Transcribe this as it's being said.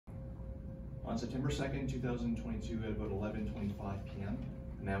On September 2nd, 2022, at about 11:25 p.m.,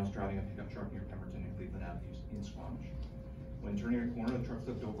 a man was driving a pickup truck near Pemberton and Cleveland Avenues in Squamish. When turning a corner, the truck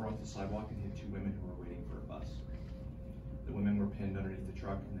flipped over onto the sidewalk and hit two women who were waiting for a bus. The women were pinned underneath the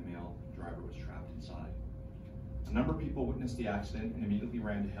truck and the male driver was trapped inside. A number of people witnessed the accident and immediately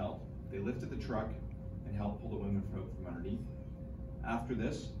ran to help. They lifted the truck and helped pull the women out from underneath. After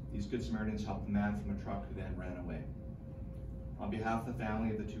this, these Good Samaritans helped the man from a truck who then ran away. On behalf of the family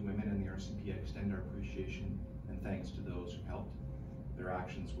of the two women and the RCMP, I extend our appreciation and thanks to those who helped. Their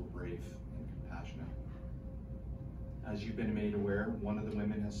actions were brave and compassionate. As you've been made aware, one of the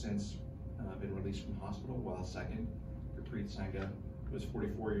women has since been released from hospital, while a second, Gurpreet Sangha, who was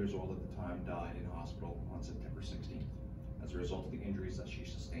 44 years old at the time, died in hospital on September 16th as a result of the injuries that she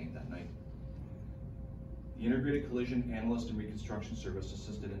sustained that night. The Integrated Collision Analyst and Reconstruction Service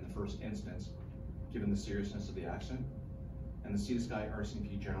assisted in the first instance, given the seriousness of the accident, and the Sea to Sky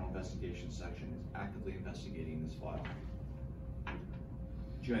RCMP General Investigation Section is actively investigating this file.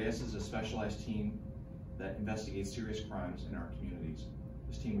 GIS is a specialized team that investigates serious crimes in our communities.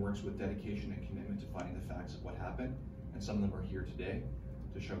 This team works with dedication and commitment to finding the facts of what happened, and some of them are here today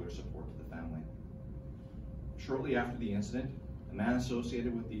to show their support to the family. Shortly after the incident, a man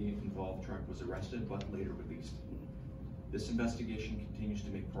associated with the involved truck was arrested but later released. This investigation continues to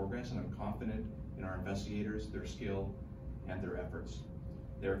make progress, and I'm confident in our investigators, their skill, and their efforts.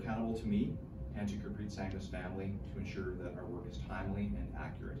 They're accountable to me and to Gurpreet Sangha's family to ensure that our work is timely and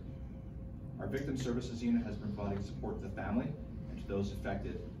accurate. Our Victim Services Unit has been providing support to the family and to those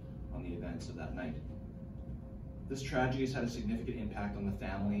affected on the events of that night. This tragedy has had a significant impact on the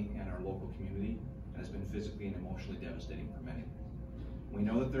family and our local community and has been physically and emotionally devastating for many. We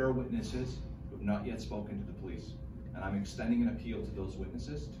know that there are witnesses who have not yet spoken to the police, and I'm extending an appeal to those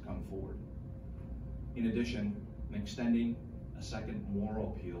witnesses to come forward. In addition, I'm extending a second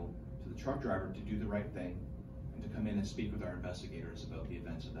moral appeal to the truck driver to do the right thing and to come in and speak with our investigators about the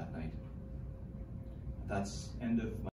events of that night. That's end of my